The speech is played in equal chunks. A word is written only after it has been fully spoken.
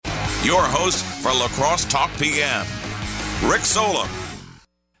Your host for La Crosse Talk PM, Rick Solem.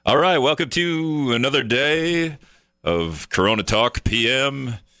 All right, welcome to another day of Corona Talk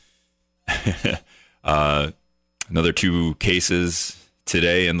PM. Another 2 cases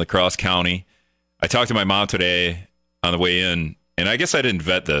today in La Crosse County. I talked to my mom today on the way in, and I guess I didn't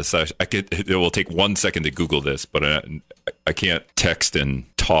vet this. It will take 1 second to Google this, but I can't text and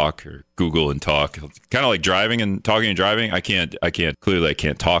talk or Google and talk. Kind of like driving and talking and driving. I can't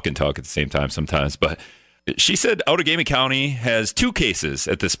talk and talk at the same time sometimes. But she said Outagamie County has 2 cases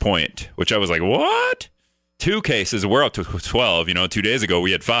at this point, which I was like, what? 2 cases? We're up to 12. 2 days ago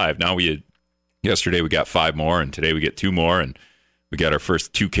we had 5. Yesterday we got 5 more, and today we get 2 more, and we got our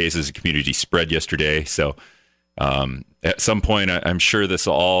first 2 cases of community spread yesterday. So at some point, I'm sure this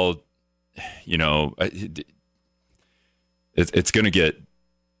will all, it's going to get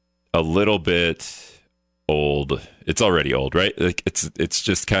a little bit old. It's already old, right? Like it's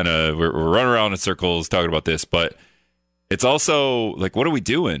just kind of we're running around in circles talking about this, but it's also like, what are we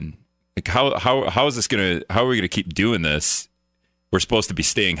doing? Like how is this how are we gonna keep doing this? We're supposed to be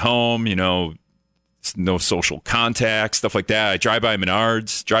staying home, no social contact, stuff like that. I drive by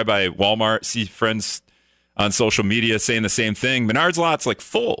Menards, drive by Walmart, see friends on social media saying the same thing. Menards lot's like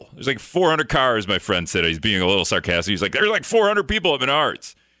full. There's like 400 cars, my friend said. He's being a little sarcastic. He's like, there's like 400 people at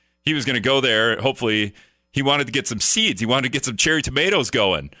Menards. He was going to go there. Hopefully, he wanted to get some seeds. He wanted to get some cherry tomatoes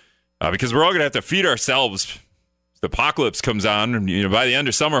going because we're all going to have to feed ourselves. The apocalypse comes on, and by the end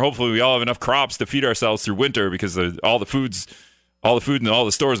of summer, hopefully, we all have enough crops to feed ourselves through winter because all the food in all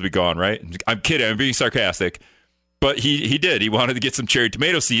the stores will be gone, right? I'm kidding. I'm being sarcastic. But he did. He wanted to get some cherry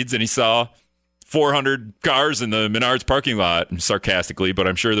tomato seeds, and he saw 400 cars in the Menards parking lot, sarcastically, but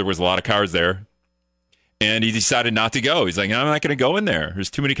I'm sure there was a lot of cars there. And he decided not to go. He's like, I'm not going to go in there.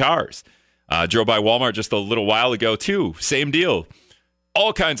 There's too many cars. Drove by Walmart just a little while ago, too. Same deal.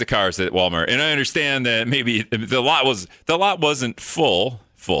 All kinds of cars at Walmart. And I understand that maybe the lot wasn't full,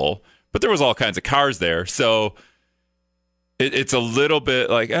 but there was all kinds of cars there. So it's a little bit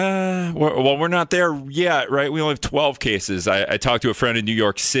like, we're not there yet, right? We only have 12 cases. I talked to a friend in New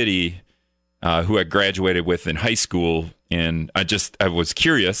York City who I graduated with in high school, and I was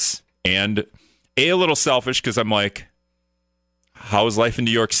curious and a little selfish because I'm like, how is life in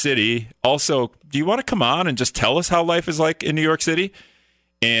New York City? Also, do you want to come on and just tell us how life is like in New York City?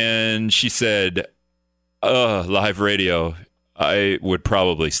 And she said, live radio, I would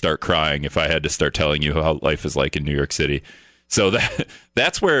probably start crying if I had to start telling you how life is like in New York City. So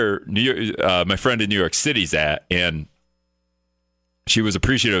that's where my friend in New York City's at, and she was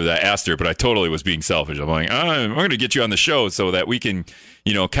appreciative that I asked her, but I totally was being selfish. I'm like, I'm going to get you on the show so that we can,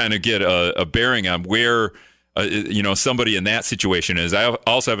 kind of get a bearing on where, somebody in that situation is. I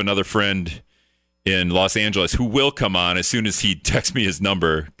also have another friend in Los Angeles who will come on as soon as he texts me his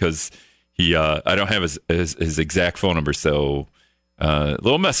number because I don't have his exact phone number. So a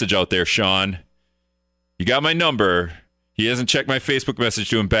little message out there, Sean. You got my number. He hasn't checked my Facebook message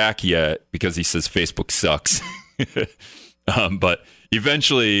to him back yet because he says Facebook sucks. But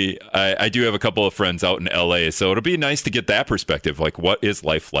eventually, I do have a couple of friends out in LA, so it'll be nice to get that perspective. Like, what is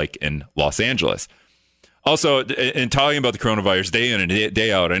life like in Los Angeles? Also, in talking about the coronavirus day in and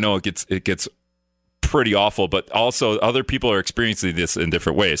day out, I know it gets pretty awful, but also other people are experiencing this in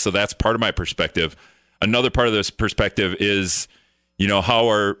different ways. So that's part of my perspective. Another part of this perspective is, how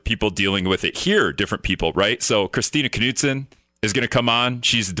are people dealing with it here? Different people, right? So Christina Knudsen is going to come on.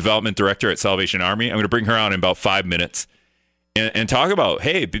 She's the development director at Salvation Army. I'm going to bring her on in about 5 minutes. And talk about,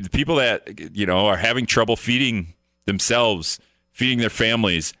 hey, the people that, are having trouble feeding themselves, feeding their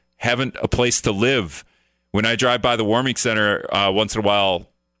families, haven't a place to live. When I drive by the warming center once in a while,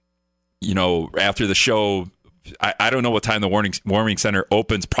 after the show, I don't know what time the warming center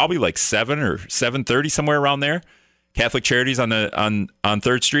opens, probably like 7 or 7:30, somewhere around there. Catholic Charities on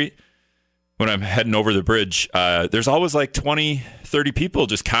 3rd Street. When I'm heading over the bridge, there's always like 20, 30 people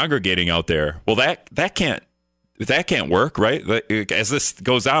just congregating out there. Well, that can't work, right? As this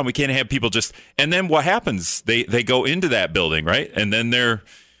goes on, we can't have people just. And then what happens? They go into that building, right? And then they're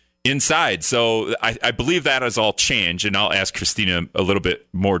inside. So I believe that has all changed, and I'll ask Christina a little bit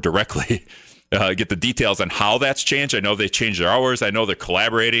more directly, get the details on how that's changed. I know they changed their hours. I know they're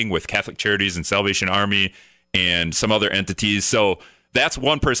collaborating with Catholic Charities and Salvation Army and some other entities. So that's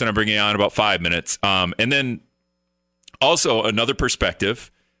one person I'm bringing on in about 5 minutes. And then also another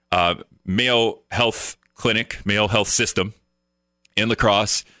perspective, Mayo Health Clinic, Mayo Health System in La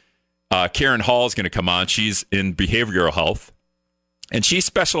Crosse. Karen Hall is going to come on. She's in behavioral health, and she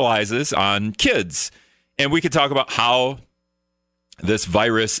specializes on kids. And we could talk about how this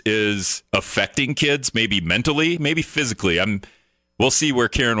virus is affecting kids, maybe mentally, maybe physically. we'll see where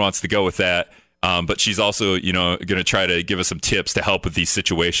Karen wants to go with that. But she's also, going to try to give us some tips to help with these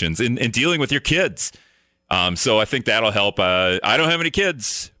situations and dealing with your kids. So I think that'll help. I don't have any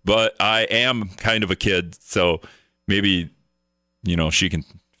kids, but I am kind of a kid. So maybe, she can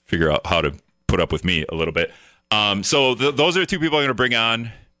figure out how to put up with me a little bit. So those are the two people I'm going to bring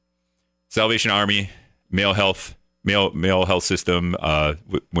on. Salvation Army, male health system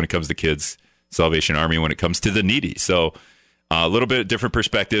when it comes to kids. Salvation Army when it comes to the needy. So a little bit different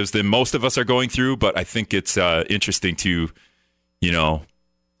perspectives than most of us are going through, but I think it's interesting to,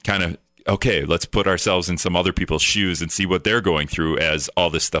 kind of, okay, let's put ourselves in some other people's shoes and see what they're going through as all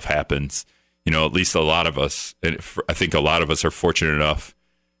this stuff happens. At least a lot of us, and I think a lot of us are fortunate enough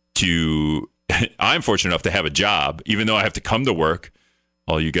I'm fortunate enough to have a job, even though I have to come to work.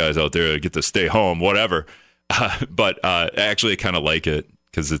 All you guys out there get to stay home, whatever. But I actually kind of like it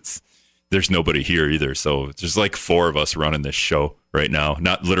because there's nobody here either. So there's like 4 of us running this show right now.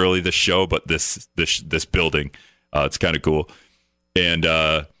 Not literally this show, but this building. It's kind of cool. And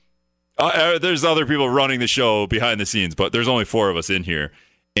there's other people running the show behind the scenes, but there's only 4 of us in here.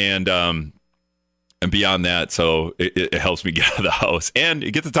 And beyond that, so it helps me get out of the house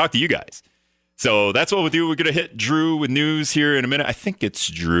and get to talk to you guys. So that's what we'll do. We're going to hit Drew with news here in a minute. I think it's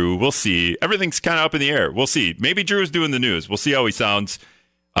Drew. We'll see. Everything's kind of up in the air. We'll see. Maybe Drew's doing the news. We'll see how he sounds.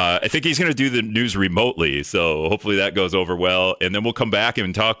 I think he's going to do the news remotely, so hopefully that goes over well. And then we'll come back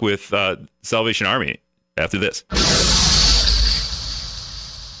and talk with Salvation Army after this.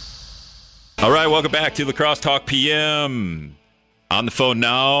 All right, welcome back to La Crosse Talk PM. On the phone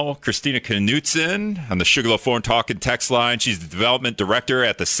now, Christina Knutson on the Sugarloaf Foreign Talk and text line. She's the development director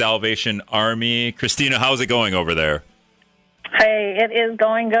at the Salvation Army. Christina, how's it going over there? Hey, it is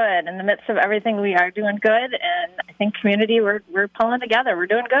going good. In the midst of everything, we are doing good, and I think community, we're pulling together. We're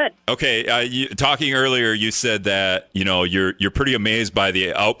doing good. Okay, talking earlier, you said that you're pretty amazed by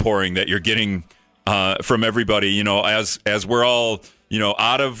the outpouring that you're getting from everybody. As we're all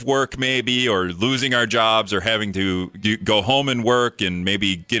out of work maybe, or losing our jobs, or having to go home and work, and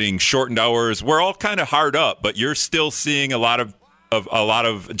maybe getting shortened hours. We're all kind of hard up, but you're still seeing a lot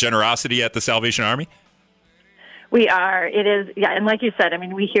of generosity at the Salvation Army. We are. It is, yeah. And like you said,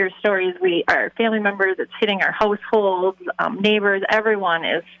 we hear stories. Our family members, it's hitting our households, neighbors, everyone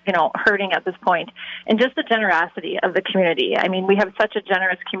is, hurting at this point. And just the generosity of the community. We have such a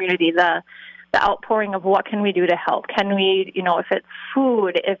generous community. The outpouring of what can we do to help? Can we, if it's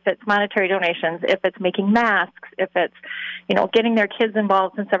food, if it's monetary donations, if it's making masks, if it's, getting their kids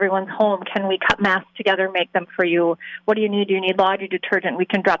involved since everyone's home, can we cut masks together, make them for you? What do you need? Do you need laundry detergent? We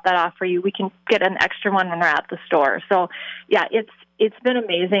can drop that off for you. We can get an extra one when we're at the store. So, yeah, it's been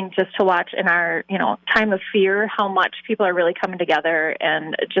amazing just to watch in our, time of fear how much people are really coming together,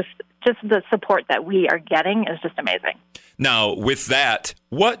 and just the support that we are getting is just amazing. Now, with that,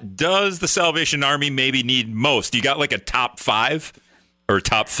 what does the Salvation Army maybe need most? You got like a top 5 or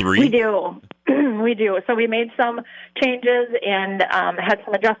top 3? We do. We do. So we made some changes and had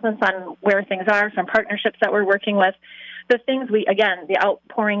some adjustments on where things are, some partnerships that we're working with. The things the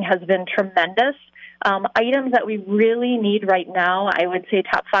outpouring has been tremendous. Items that we really need right now, I would say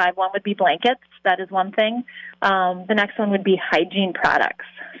top 5. One would be blankets. That is one thing. The next one would be hygiene products.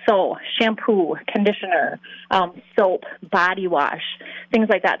 So shampoo, conditioner, soap, body wash, things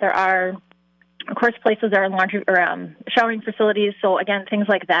like that. There are, of course, places that are laundry or showering facilities. So again, things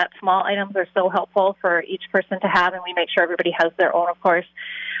like that, small items are so helpful for each person to have, and we make sure everybody has their own, of course.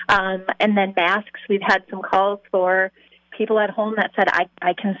 And then masks. We've had some calls for people at home that said,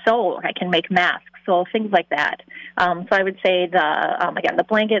 I can sew, I can make masks. So things like that. So I would say the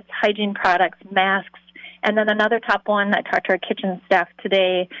blankets, hygiene products, masks, and then another top one, I talked to our kitchen staff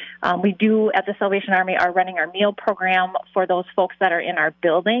today. We do, at the Salvation Army, are running our meal program for those folks that are in our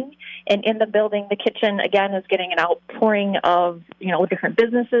building. And in the building, the kitchen, again, is getting an outpouring of, different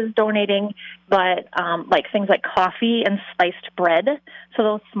businesses donating, but like things like coffee and sliced bread. So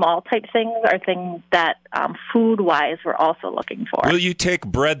those small type things are things that food-wise we're also looking for. Will you take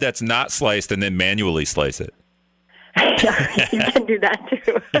bread that's not sliced and then manually slice it? Yeah, you can do that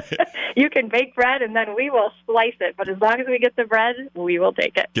too. You can bake bread and then we will slice it. But as long as we get the bread, we will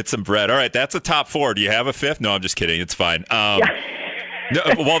take it. Get some bread. All right, that's a top 4. Do you have a 5th? No, I'm just kidding. It's fine. Yeah. No,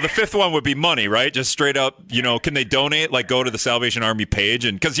 well, the 5th one would be money, right? Just straight up, can they donate? Like, go to the Salvation Army page,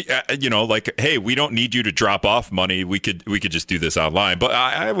 and because hey, we don't need you to drop off money. We could just do this online. But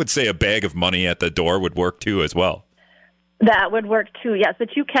I would say a bag of money at the door would work too, as well. That would work too, yes.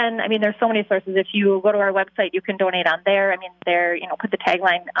 But you can, there's so many sources. If you go to our website, you can donate on there. There, put the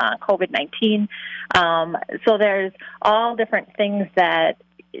tagline COVID-19. So there's all different things that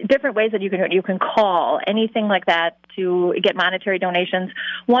different ways that you can do it. You can call, anything like that to get monetary donations.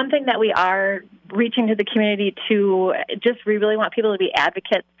 One thing that we are reaching to the community to we really want people to be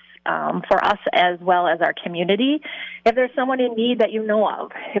advocates for us as well as our community. If there's someone in need that you know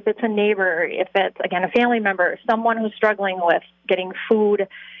of, if it's a neighbor, if it's, again, a family member, someone who's struggling with getting food,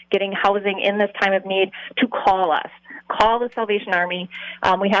 getting housing in this time of need, to call us. Call the Salvation Army.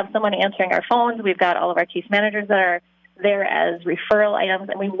 We have someone answering our phones. We've got all of our case managers that are there as referral items,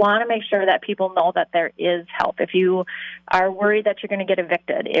 and we want to make sure that people know that there is help. If you are worried that you're going to get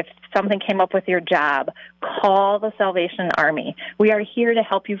evicted, if something came up with your job, call the Salvation Army. We are here to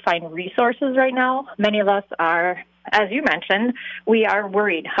help you find resources right now. Many of us are, as you mentioned, we are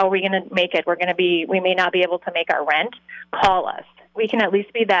worried. How are we going to make it? We may not be able to make our rent. Call us. We can at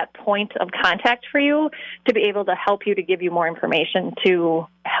least be that point of contact for you to be able to help you, to give you more information, to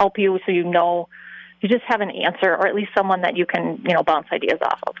help you so you know you just have an answer, or at least someone that you can, bounce ideas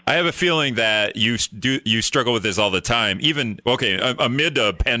off of. I have a feeling that you struggle with this all the time. Even, amid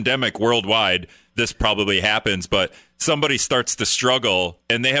a pandemic worldwide, this probably happens, but somebody starts to struggle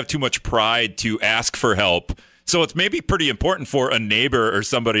and they have too much pride to ask for help. So it's maybe pretty important for a neighbor or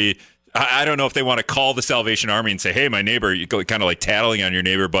somebody. I don't know if they want to call the Salvation Army and say, hey, my neighbor, you kind of like tattling on your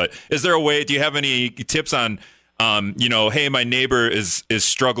neighbor, but is there a way, do you have any tips on, hey, my neighbor is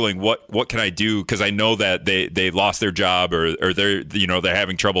struggling. What can I do? Because I know that they lost their job or they're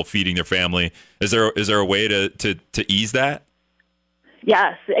having trouble feeding their family. Is there a way to ease that?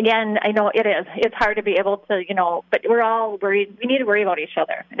 Yes. Again, I know it is. It's hard to be able to, but we're all worried. We need to worry about each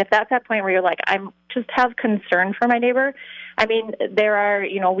other. And if that's that point where you're like, I'm just have concern for my neighbor, I mean, there are,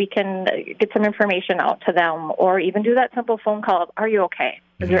 we can get some information out to them, or even do that simple phone call of, are you okay?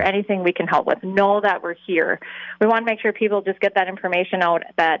 Is there anything we can help with? Know that we're here. We want to make sure people just get that information out,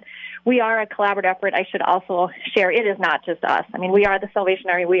 that we are a collaborative effort. I should also share, it is not just us. I mean, we are the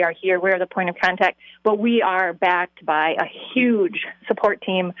Salvation Army. We are here. We're the point of contact. But we are backed by a huge support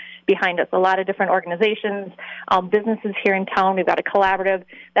team behind us. A lot of different organizations, businesses here in town. We've got a collaborative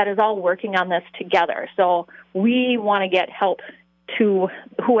that is all working on this together. So we want to get help to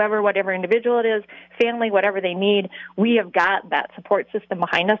whoever, whatever individual it is, family, whatever they need. We have got that support system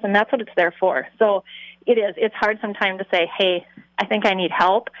behind us, and that's what it's there for. So it's hard sometimes to say, hey, I think I need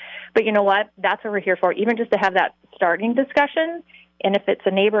help. But you know what? That's what we're here for, even just to have that starting discussion. And if it's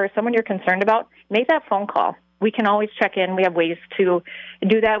a neighbor or someone you're concerned about, make that phone call. We can always check in. We have ways to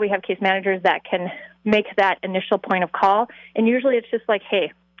do that. We have case managers that can make that initial point of call. And usually it's just like,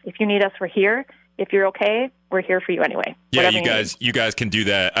 hey, if you need us, we're here. If you're okay, we're here for you anyway. Yeah, you guys can do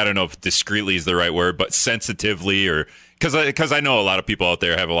that. I don't know if discreetly is the right word, but sensitively, or because I know a lot of people out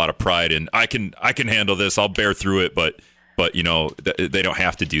there have a lot of pride in I can handle this. I'll bear through it, but they don't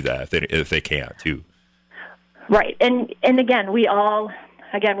have to do that if they can't too. Right, and again, we are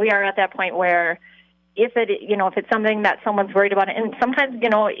at that point where if it's something that someone's worried about, and sometimes,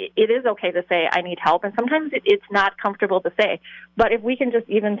 it is okay to say, I need help, and sometimes it's not comfortable to say. But if we can just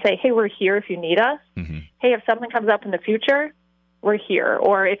even say, hey, we're here if you need us. Mm-hmm. Hey, if something comes up in the future, we're here.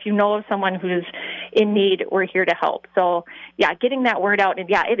 Or if you know of someone who's in need, we're here to help. So, yeah, getting that word out, and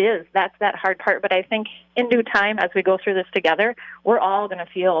yeah, it is. That's that hard part. But I think in due time, as we go through this together, we're all going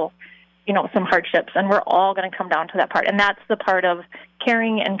to feel some hardships, and we're all going to come down to that part. And that's the part of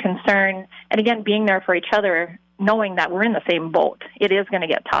caring and concern, and again, being there for each other, knowing that we're in the same boat. It is going to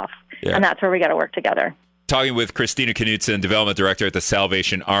get tough, and that's where we got to work together. Talking with Christina Knudsen, Development Director at the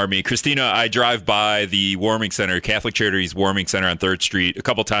Salvation Army. Christina, I drive by the Warming Center, Catholic Charities Warming Center on 3rd Street a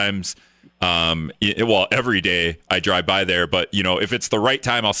couple times. Every day I drive by there, but, if it's the right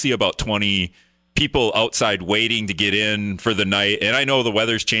time, I'll see about 20 people outside waiting to get in for the night. And I know the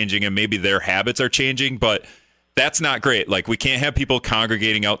weather's changing and maybe their habits are changing, but that's not great. Like, we can't have people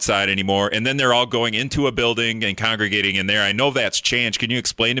congregating outside anymore. And then they're all going into a building and congregating in there. I know that's changed. Can you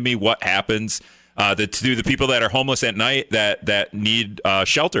explain to me what happens to the people that are homeless at night that need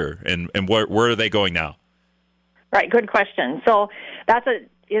shelter, and where are they going now? Right. Good question. So that's what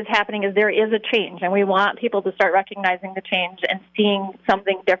is happening, is there is a change, and we want people to start recognizing the change and seeing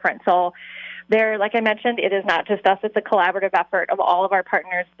something different. So there, like I mentioned, it is not just us. It's a collaborative effort of all of our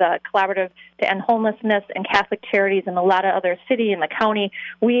partners, the Collaborative to End Homelessness and Catholic Charities and a lot of other city and the county.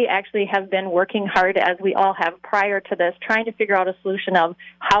 We actually have been working hard, as we all have prior to this, trying to figure out a solution of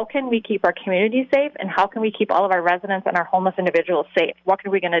how can we keep our community safe and how can we keep all of our residents and our homeless individuals safe? What are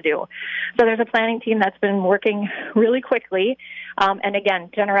we going to do? So there's a planning team that's been working really quickly. And again,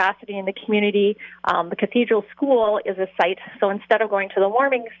 generosity in the community. The Cathedral School is a site. So instead of going to the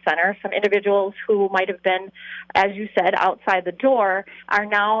Warming Center, some individuals who might have been, as you said, outside the door are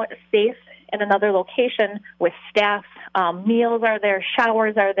now safe in another location with staff. Meals are there,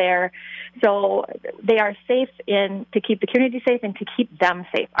 showers are there. So they are safe to keep the community safe and to keep them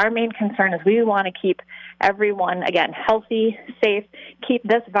safe. Our main concern is we want to keep everyone, again, healthy, safe, keep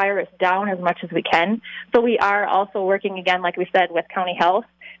this virus down as much as we can. So we are also working, again, like we said, with county health.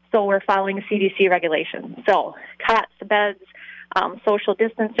 So we're following CDC regulations. So cots, beds, social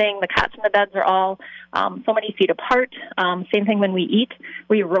distancing. The cots and the beds are all so many feet apart. Same thing when we eat.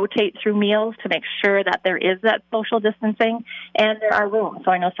 We rotate through meals to make sure that there is that social distancing. And there are rooms.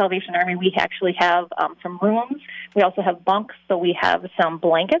 So I know Salvation Army, we actually have some rooms. We also have bunks. So we have some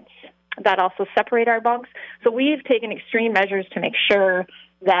blankets that also separate our bunks. So we've taken extreme measures to make sure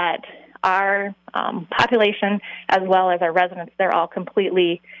that our population, as well as our residents, they're all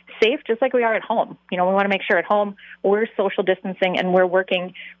completely safe, just like we are at home. We want to make sure at home we're social distancing and we're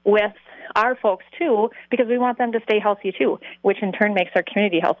working with our folks, too, because we want them to stay healthy, too, which in turn makes our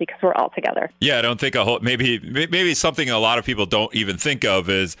community healthy because we're all together. Yeah, I don't think maybe something a lot of people don't even think of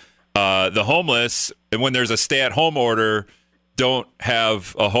is the homeless, and when there's a stay-at-home order, don't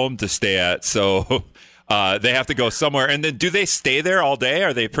have a home to stay at, so they have to go somewhere. And then do they stay there all day?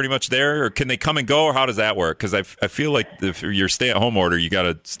 Are they pretty much there, or can they come and go, or how does that work? Because I feel like if you're stay-at-home order, you got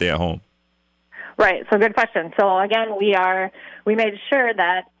to stay at home. Right. So good question. So again, we made sure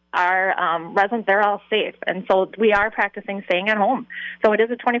that our residents, they're all safe. And so we are practicing staying at home. So it is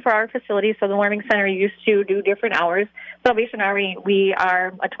a 24-hour facility. So the Warming Center used to do different hours. Salvation Army, we are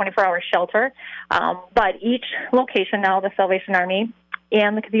a 24-hour shelter. But each location now, the Salvation Army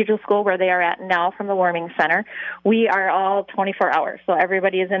and the Cathedral School, where they are at now from the Warming Center, we are all 24 hours. So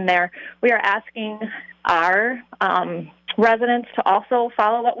everybody is in there. We are asking our residents to also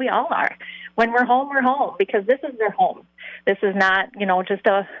follow what we all are. When we're home, because this is their home. This is not, just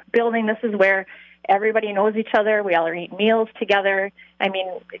a building. This is where everybody knows each other. We all eat meals together. I mean,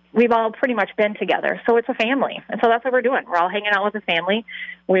 we've all pretty much been together. So it's a family. And so that's what we're doing. We're all hanging out with the family.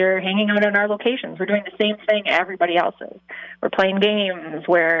 We're hanging out in our locations. We're doing the same thing everybody else is. We're playing games.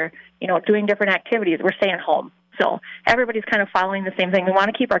 We're, doing different activities. We're staying home. So everybody's kind of following the same thing. We want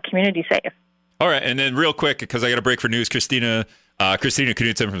to keep our community safe. All right. And then real quick, because I got a break for news, Christina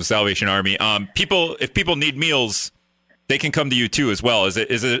Knudsen from Salvation Army. If people need meals, they can come to you too as well. Is it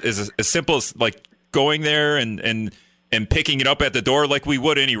as simple as like going there and picking it up at the door like we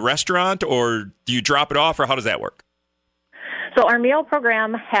would any restaurant, or do you drop it off, or how does that work? So our meal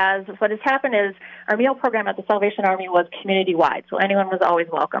program what has happened is our meal program at the Salvation Army was community-wide, so anyone was always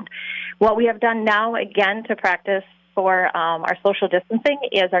welcomed. What we have done now, again, to practice for our social distancing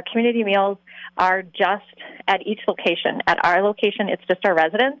is our community meals are just at each location. At our location, it's just our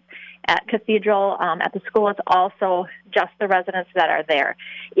residents. At Cathedral, at the school, it's also just the residents that are there.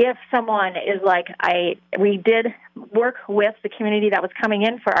 If someone is we did work with the community that was coming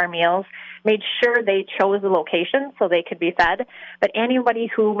in for our meals, made sure they chose the location so they could be fed. But anybody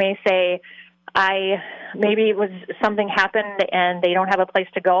who may say, maybe it was something happened and they don't have a place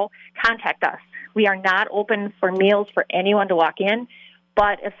to go, contact us. We are not open for meals for anyone to walk in,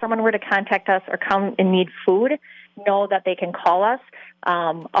 but if someone were to contact us or come and need food, know that they can call us.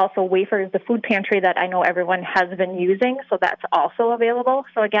 Also, Wafers, the food pantry that I know everyone has been using, so that's also available.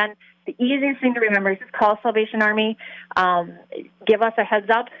 So again, the easiest thing to remember is just call Salvation Army, give us a heads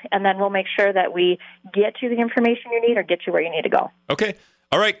up, and then we'll make sure that we get you the information you need or get you where you need to go. Okay.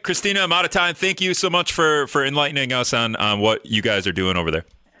 All right, Christina, I'm out of time. Thank you so much for enlightening us on what you guys are doing over there.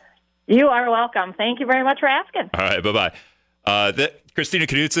 You are welcome. Thank you very much for asking. All right, bye-bye. Christina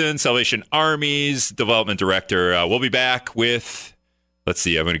Knudsen, Salvation Army's Development Director. We'll be back with, let's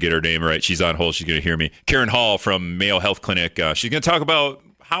see, I'm going to get her name right. She's on hold. She's going to hear me. Karen Hall from Mayo Health Clinic. She's going to talk about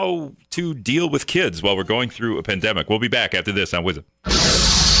how to deal with kids while we're going through a pandemic. We'll be back after this on Wisdom.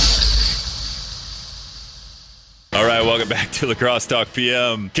 All right, welcome back to La Crosse Talk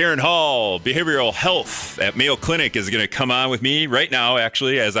PM. Karen Hall, Behavioral Health at Mayo Clinic, is going to come on with me right now,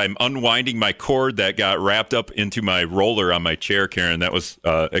 actually, as I'm unwinding my cord that got wrapped up into my roller on my chair, Karen. That was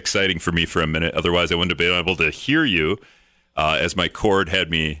exciting for me for a minute. Otherwise, I wouldn't have been able to hear you as my cord had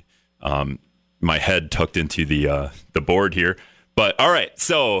me, my head tucked into the board here. But all right,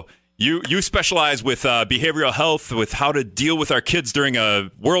 so you specialize with behavioral health, with how to deal with our kids during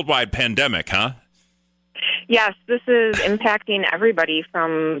a worldwide pandemic, huh? Yes, this is impacting everybody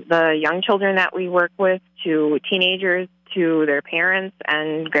from the young children that we work with to teenagers to their parents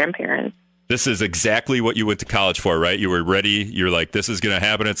and grandparents. This is exactly what you went to college for, right? You were ready. You're like, this is going to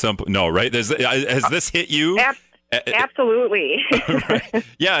happen at some point. No, right? Has this hit you? Absolutely. Right.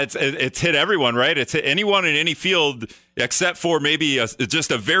 Yeah, it's hit everyone, right? It's hit anyone in any field except for maybe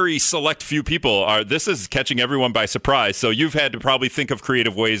just a very select few people. This is catching everyone by surprise. So you've had to probably think of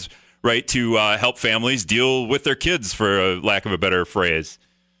creative ways right, to help families deal with their kids, for a lack of a better phrase.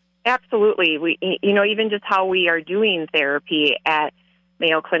 Absolutely. We, even just how we are doing therapy at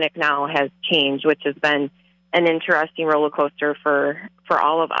Mayo Clinic now has changed, which has been an interesting roller coaster for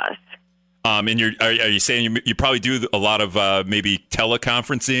all of us. And are you saying you probably do a lot of maybe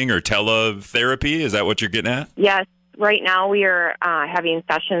teleconferencing or teletherapy? Is that what you're getting at? Yes. Right now we are having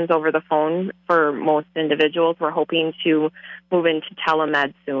sessions over the phone for most individuals. We're hoping to move into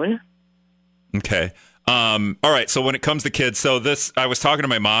telemed soon. Okay. All right. So when it comes to kids, I was talking to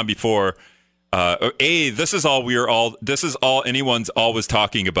my mom before. This is all anyone's always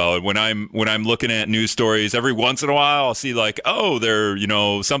talking about. When I'm looking at news stories, every once in a while I'll see like,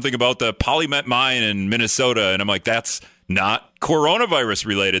 something about the Polymet mine in Minnesota, and I'm like, that's not coronavirus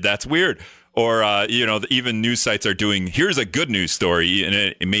related. That's weird. Or even news sites are doing, here's a good news story, and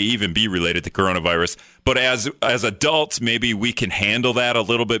it may even be related to coronavirus. But as adults, maybe we can handle that a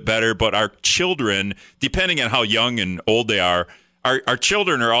little bit better. But our children, depending on how young and old they are, our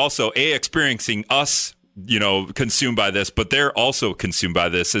children are also experiencing us, consumed by this, but they're also consumed by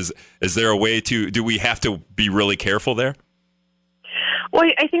this. Is there a way do we have to be really careful there? Well,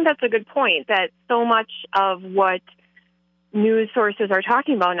 I think that's a good point, that so much of what news sources are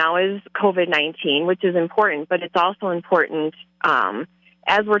talking about now is COVID-19, which is important, but it's also important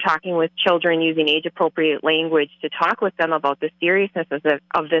as we're talking with children, using age-appropriate language to talk with them about the seriousness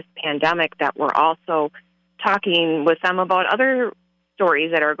of this pandemic, that we're also talking with them about other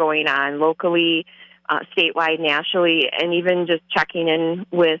stories that are going on locally, statewide, nationally, and even just checking in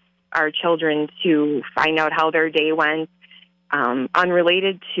with our children to find out how their day went,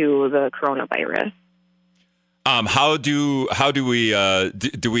 unrelated to the coronavirus. How do we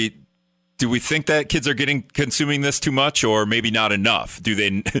think that kids are consuming this too much, or maybe not enough?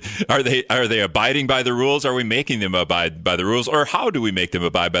 Are they abiding by the rules? Are we making them abide by the rules, or how do we make them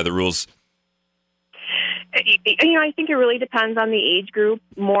abide by the rules? I think it really depends on the age group.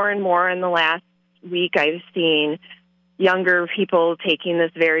 More and more in the last week, I've seen younger people taking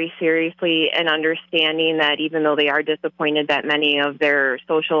this very seriously and understanding that even though they are disappointed that many of their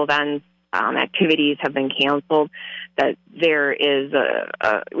social events, activities have been canceled, that there is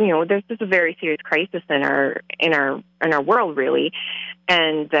there's just a very serious crisis in our world, really,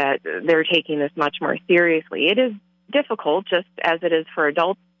 and that they're taking this much more seriously. It is difficult, just as it is for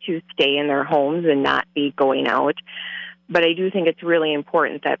adults, to stay in their homes and not be going out. But I do think it's really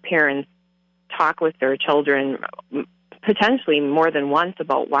important that parents talk with their children potentially more than once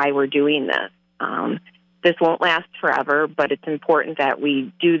about why we're doing this. This won't last forever, but it's important that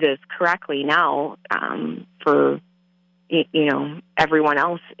we do this correctly now for everyone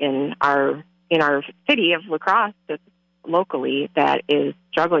else in our city of La Crosse, just locally, that is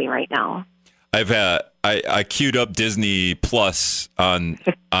struggling right now. I queued up Disney Plus on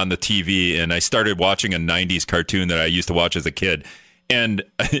the TV, and I started watching a 90s cartoon that I used to watch as a kid. And,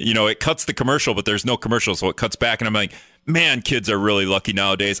 it cuts the commercial, but there's no commercial, so it cuts back. And I'm like, man, kids are really lucky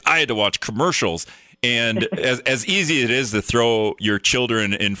nowadays. I had to watch commercials. And as easy it is to throw your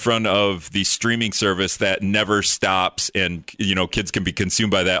children in front of the streaming service that never stops, and kids can be consumed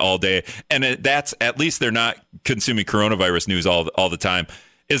by that all day, and that's, at least they're not consuming coronavirus news all the time.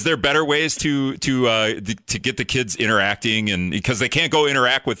 Is there better ways to get the kids interacting, and because they can't go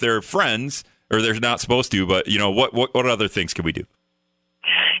interact with their friends, or they're not supposed to? But what other things can we do?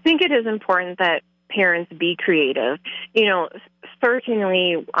 I think it is important that parents be creative.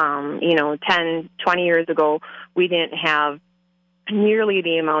 Certainly, 10, 20 years ago, we didn't have nearly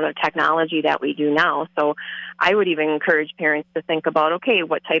the amount of technology that we do now. So I would even encourage parents to think about, okay,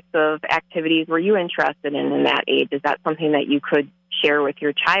 what types of activities were you interested in that age? Is that something that you could share with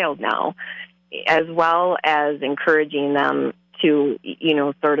your child now? As well as encouraging them to,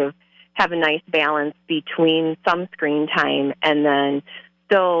 sort of have a nice balance between some screen time and then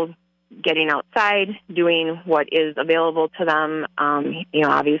still getting outside, doing what is available to them,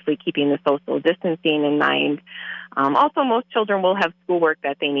 obviously keeping the social distancing in mind. Also, most children will have schoolwork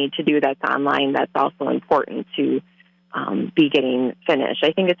that they need to do that's online. That's also important to be getting finished.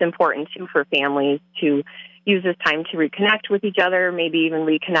 I think it's important, too, for families to use this time to reconnect with each other, maybe even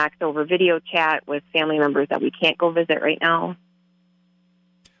reconnect over video chat with family members that we can't go visit right now.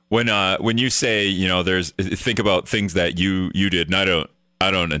 When you say, think about things that you did, and I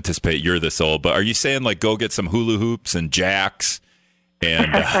don't anticipate you're this old, but are you saying like go get some hula hoops and jacks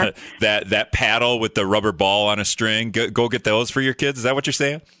and that paddle with the rubber ball on a string? Go get those for your kids. Is that what you're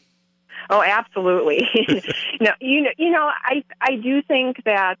saying? Oh, absolutely. No, I do think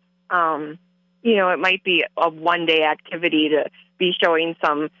that it might be a one-day activity to be showing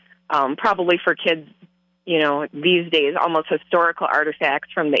some, probably for kids these days, almost historical artifacts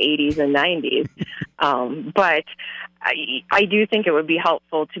from the 80s and 90s. But I do think it would be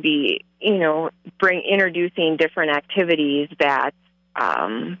helpful to be, introducing different activities that,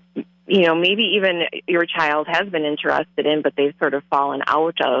 maybe even your child has been interested in, but they've sort of fallen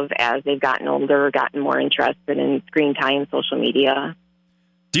out of as they've gotten older or gotten more interested in screen time, social media.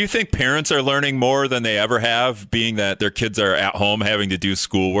 Do you think parents are learning more than they ever have, being that their kids are at home having to do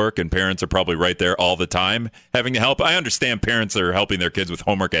schoolwork and parents are probably right there all the time having to help? I understand parents are helping their kids with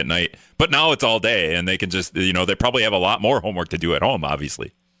homework at night, but now it's all day and they can just, they probably have a lot more homework to do at home,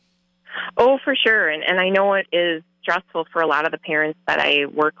 obviously. Oh, for sure. And I know it is stressful for a lot of the parents that I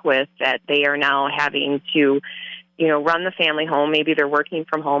work with, that they are now having to, run the family home. Maybe they're working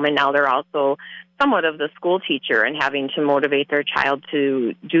from home and now they're also somewhat of the school teacher and having to motivate their child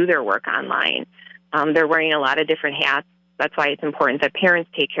to do their work online. They're wearing a lot of different hats. That's why it's important that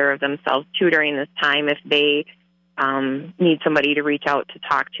parents take care of themselves too during this time. If they need somebody to reach out to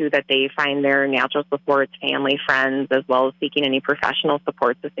talk to, that they find their natural supports, family, friends, as well as seeking any professional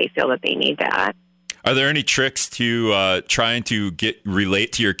supports if they feel that they need that. Are there any tricks to trying to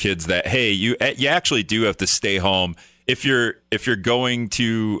relate to your kids that, hey, you actually do have to stay home if you're going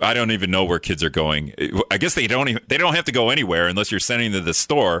to, I don't even know where kids are going. I guess they don't have to go anywhere unless you're sending them to the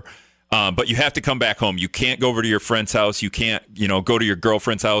store. But you have to come back home. You can't go over to your friend's house. You can't, go to your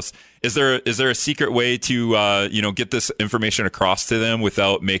girlfriend's house. Is there a secret way to get this information across to them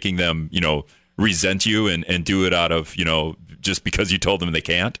without making them resent you and do it out of just because you told them they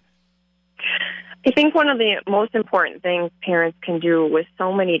can't? I think one of the most important things parents can do with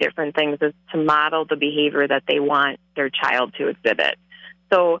so many different things is to model the behavior that they want their child to exhibit.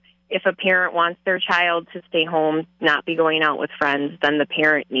 So if a parent wants their child to stay home, not be going out with friends, then the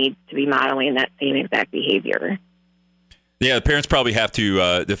parent needs to be modeling that same exact behavior. Yeah, the parents probably have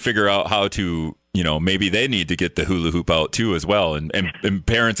to figure out how to, maybe they need to get the hula hoop out too as well, and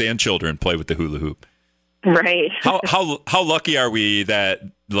parents and children play with the hula hoop. Right. How lucky are we that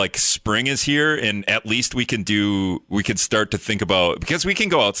spring is here and at least we can start to think about, because we can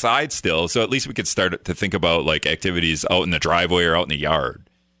go outside still, so at least we could start to think about activities out in the driveway or out in the yard.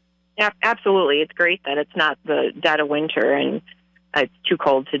 Yeah, absolutely. It's great that it's not the dead of winter and it's too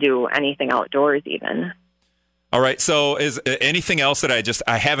cold to do anything outdoors even. All right. So is anything else that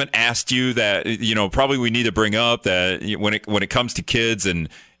I haven't asked you that, probably we need to bring up that when it comes to kids and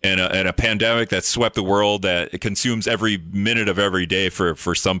a pandemic that swept the world, that it consumes every minute of every day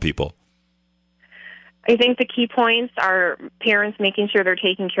for some people? I think the key points are parents making sure they're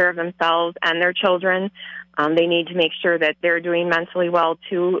taking care of themselves and their children. They need to make sure that they're doing mentally well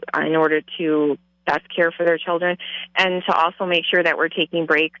too in order to best care for their children, and to also make sure that we're taking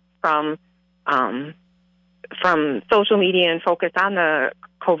breaks from social media and focus on the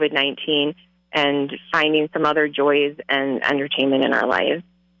COVID-19 and finding some other joys and entertainment in our lives.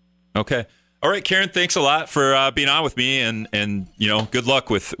 Okay. All right, Karen, thanks a lot for being on with me, and good luck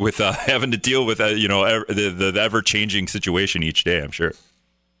with having to deal with the ever-changing situation each day, I'm sure.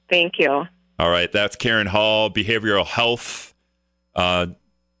 Thank you. All right, that's Karen Hall, behavioral health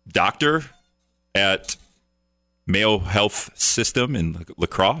doctor at Mayo Health System in La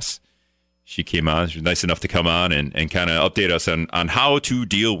Crosse. She came on. She was nice enough to come on and kind of update us on how to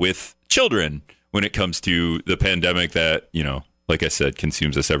deal with children when it comes to the pandemic that, like I said,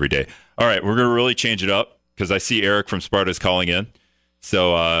 consumes us every day. All right, we're going to really change it up because I see Eric from Sparta is calling in.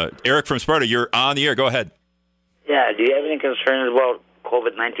 So, Eric from Sparta, you're on the air. Go ahead. Yeah, do you have any concerns about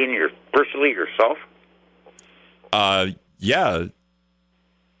COVID-19 personally yourself? Yeah,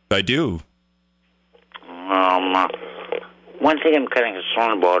 I do. One thing I'm kind of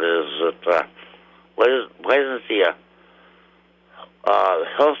concerned about is that why doesn't the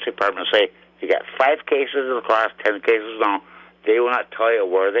health department say you got 5 cases across, 10 cases now? They will not tell you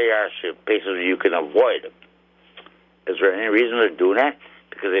where they are, so basically you can avoid them. Is there any reason they're doing that?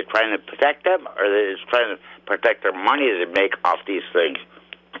 Because they're trying to protect them, or they're just trying to protect their money they make off these things,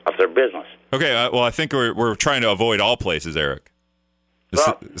 off their business? Okay, well, I think we're trying to avoid all places, Eric.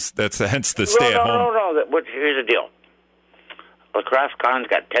 That's hence the stay at home. No. Here's the deal. La Crosse County's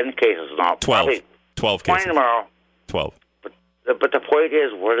got 10 cases now. 12 cases. 20 tomorrow. 12. But the point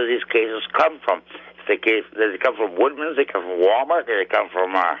is, where do these cases come from? Do they come from Woodman's? They come from Walmart? Do they come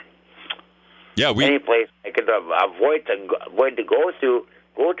from any place I could avoid to go to,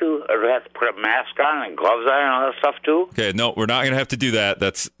 or do I have to put a mask on and gloves on and all that stuff too? Okay, no, we're not going to have to do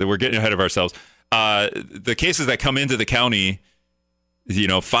that. We're getting ahead of ourselves. The cases that come into the county,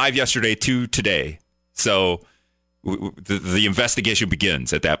 5 yesterday, 2 today. So the investigation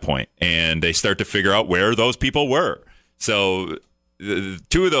begins at that point, and they start to figure out where those people were. So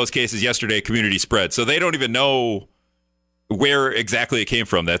two of those cases yesterday, community spread. So they don't even know where exactly it came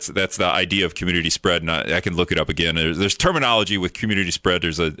from. That's the idea of community spread, and I can look it up again. There's terminology with community spread.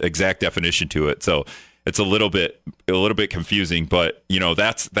 There's an exact definition to it, so it's a little bit confusing. But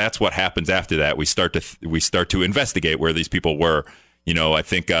that's what happens after that. We start to investigate where these people were. I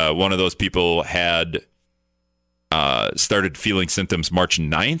think one of those people had started feeling symptoms March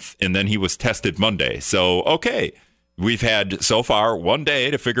 9th, and then he was tested Monday. So okay, we've had so far 1 day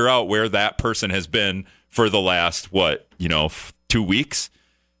to figure out where that person has been for the last 2 weeks.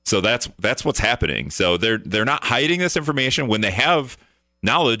 So that's what's happening. So they're not hiding this information. When they have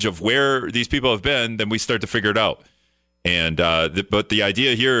knowledge of where these people have been, then we start to figure it out. And but the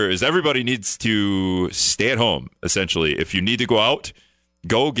idea here is everybody needs to stay at home. Essentially, if you need to go out,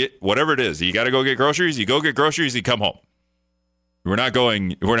 go get whatever it is. You got to go get groceries. You go get groceries. You come home. We're not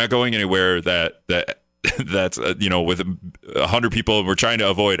going anywhere that's with 100 people. We're trying to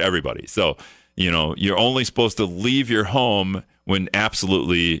avoid everybody. So. You're only supposed to leave your home when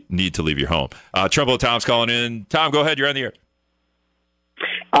absolutely need to leave your home. Trumbo Tom's calling in. Tom, go ahead. You're on the air.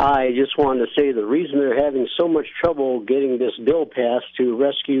 I just wanted to say the reason they're having so much trouble getting this bill passed to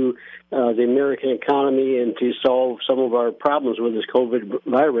rescue the American economy and to solve some of our problems with this COVID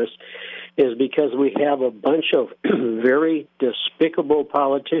virus is because we have a bunch of very despicable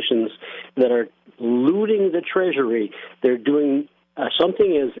politicians that are looting the Treasury. They're doing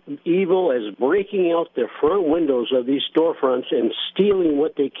something as evil as breaking out the front windows of these storefronts and stealing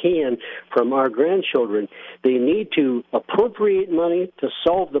what they can from our grandchildren. They need to appropriate money to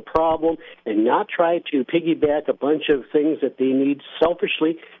solve the problem and not try to piggyback a bunch of things that they need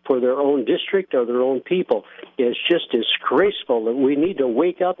selfishly for their own district or their own people. It's just disgraceful that we need to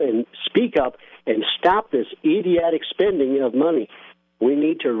wake up and speak up and stop this idiotic spending of money. We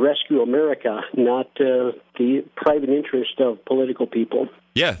need to rescue America, not the private interest of political people.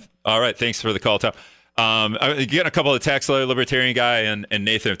 Yeah. All right. Thanks for the call, Tom. I get a couple of texts. Libertarian guy and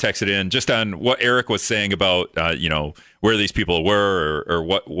Nathan have texted in just on what Eric was saying about, where these people were or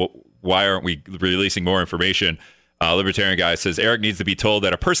why aren't we releasing more information? Libertarian guy says Eric needs to be told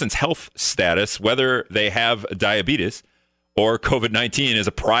that a person's health status, whether they have diabetes or COVID-19,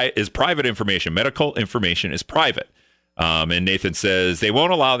 is private information. Medical information is private. And Nathan says they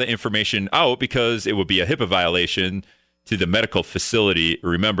won't allow the information out because it would be a HIPAA violation to the medical facility.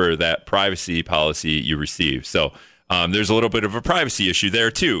 Remember that privacy policy you receive. So there's a little bit of a privacy issue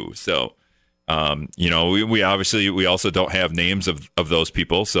there too. So we obviously we also don't have names of those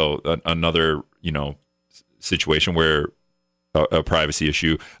people. So another situation where a privacy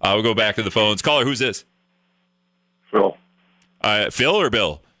issue. We'll go back to the phones. Caller, who's this? Phil. Phil or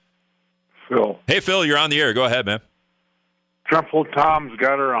Bill? Phil. Hey Phil, you're on the air. Go ahead, man. Trumbull Tom's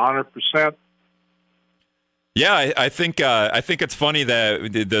got her 100%. Yeah, I think it's funny that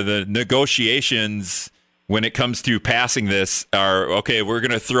the negotiations when it comes to passing this are okay. We're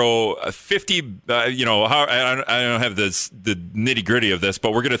going to throw 50. I don't have the nitty gritty of this,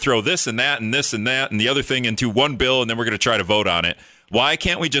 but we're going to throw this and that and this and that and the other thing into one bill, and then we're going to try to vote on it. Why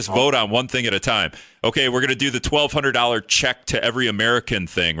can't we just vote on one thing at a time? Okay, we're going to do the $1,200 check to every American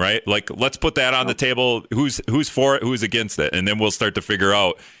thing, right? Like, let's put that on the table. Who's for it? Who's against it? And then we'll start to figure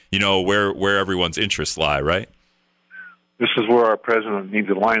out, where everyone's interests lie, right? This is where our president needs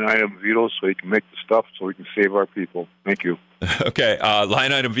a line item veto so he can make the stuff so we can save our people. Thank you. Okay,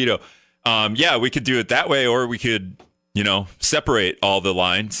 line item veto. Yeah, we could do it that way, or we could, separate all the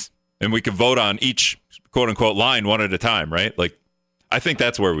lines and we could vote on each quote unquote line one at a time, right? Like, I think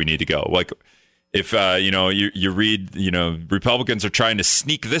that's where we need to go. Like, if you read, Republicans are trying to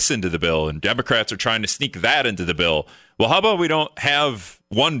sneak this into the bill and Democrats are trying to sneak that into the bill. Well, how about we don't have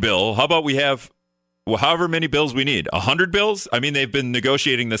one bill? How about we have however many bills we need? 100 bills? I mean, they've been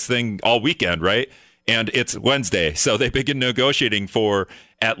negotiating this thing all weekend, right? And it's Wednesday, so they've been negotiating for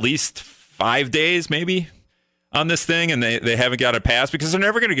at least 5 days, maybe, on this thing, and they haven't got it passed because they're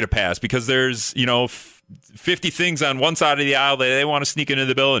never going to get it passed because there's 50 things on one side of the aisle that they want to sneak into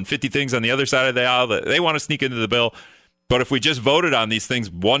the bill and 50 things on the other side of the aisle that they want to sneak into the bill. But if we just voted on these things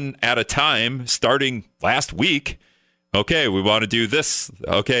one at a time, starting last week, okay, we want to do this.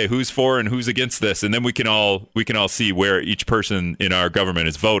 Okay, who's for and who's against this? And then we can all see where each person in our government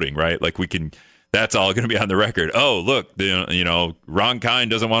is voting, right? Like that's all going to be on the record. Oh, look, Ron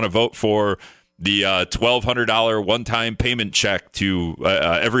Kind doesn't want to vote for the $1,200 one-time payment check to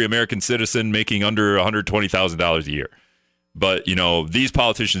every American citizen making under $120,000 a year. But, these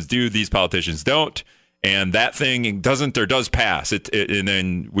politicians do, these politicians don't. And that thing doesn't or does pass. And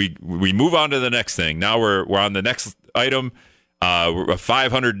then we move on to the next thing. Now we're on the next item.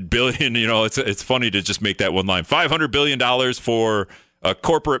 $500 billion. It's funny to just make that one line. $500 billion for a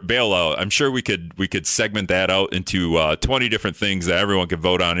corporate bailout. I'm sure we could segment that out into 20 different things that everyone could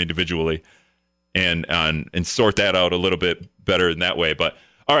vote on individually, and sort that out a little bit better in that way. But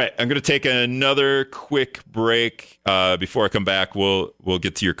all right, I'm going to take another quick break. Before I come back, we'll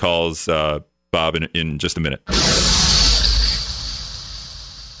get to your calls, Bob, in just a minute.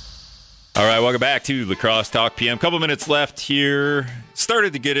 All right, welcome back to La Crosse Talk PM. Couple minutes left here.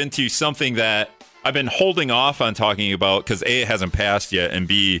 Started to get into something that I've been holding off on talking about because A, it hasn't passed yet, and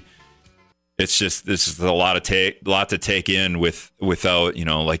B, this is a lot to take in without,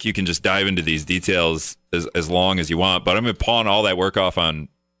 like you can just dive into these details as long as you want. But I'm going to pawn all that work off on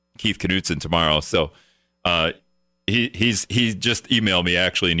Keith Knutson tomorrow. So he just emailed me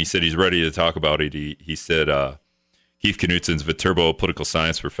actually, and he said he's ready to talk about it. He said Keith Knutson's Viterbo political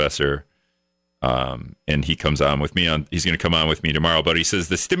science professor. And he comes on with me he's going to come on with me tomorrow, but he says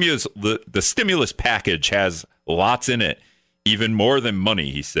the stimulus package has lots in it, even more than money,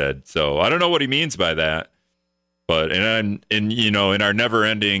 he said. So I don't know what he means by that, but in our never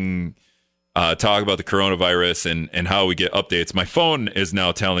ending talk about the coronavirus and how we get updates, my phone is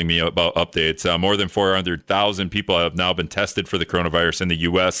now telling me about updates. More than 400,000 people have now been tested for the coronavirus in the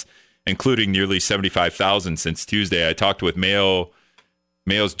U.S., including nearly 75,000 since Tuesday. I talked with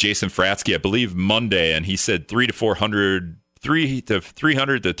Mayo's Jason Fratsky, I believe Monday, and he said 300 to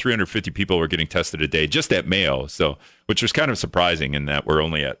 350 people were getting tested a day just at Mayo. So, which was kind of surprising in that we're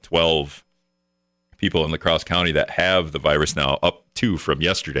only at 12 people in La Crosse County that have the virus now, up 2 from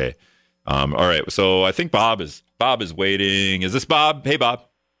yesterday. All right, so I think Bob is waiting. Is this Bob? Hey, Bob.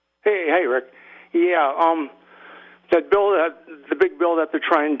 Hey, Rick. Yeah, the big bill that they're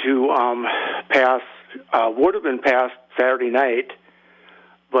trying to pass would have been passed Saturday night.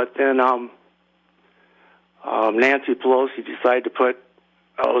 But then Nancy Pelosi decided to put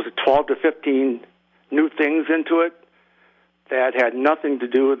 12 to 15 new things into it that had nothing to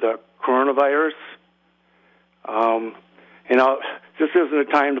do with the coronavirus. This isn't a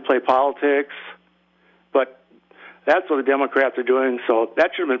time to play politics, but that's what the Democrats are doing. So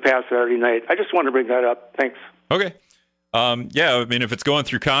that should have been passed Saturday night. I just wanted to bring that up. Thanks. Okay. Yeah, I mean, if it's going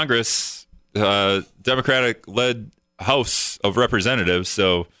through Congress, Democratic-led House of Representatives.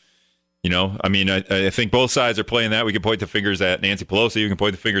 So, I think both sides are playing that. We can point the fingers at Nancy Pelosi. We can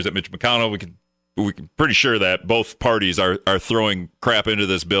point the fingers at Mitch McConnell. We can pretty sure that both parties are throwing crap into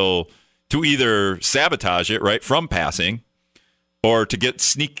this bill to either sabotage it, right, from passing, or to get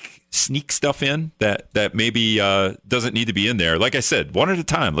sneak stuff in that maybe doesn't need to be in there. Like I said, one at a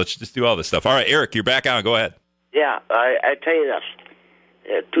time. Let's just do all this stuff. All right, Eric, you're back on. Go ahead. Yeah, I tell you this.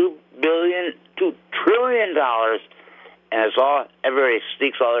 $2 trillion, and everybody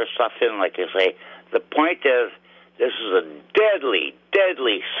sneaks all their stuff in, like you say. The point is, this is a deadly,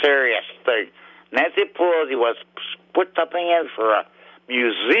 deadly serious thing. Nancy Pelosi was put something in for a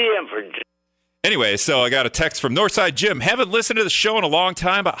museum for. Anyway, so I got a text from Northside Jim. Haven't listened to the show in a long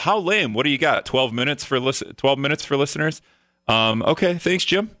time, but how lame? What do you got? 12 minutes for listeners? Okay, thanks,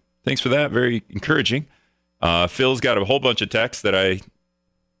 Jim. Thanks for that. Very encouraging. Phil's got a whole bunch of texts that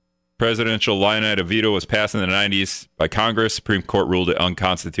presidential line item veto was passed in the 90s by Congress. Supreme Court ruled it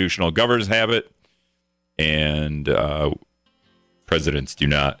unconstitutional. Governors have it, and presidents do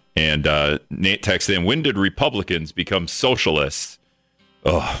not. And Nate texted in, when did Republicans become socialists?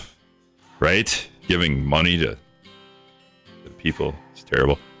 Oh, right? Giving money to the people. It's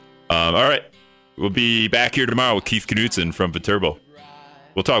terrible. All right. We'll be back here tomorrow with Keith Knutson from Viterbo.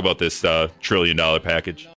 We'll talk about this $1 trillion package.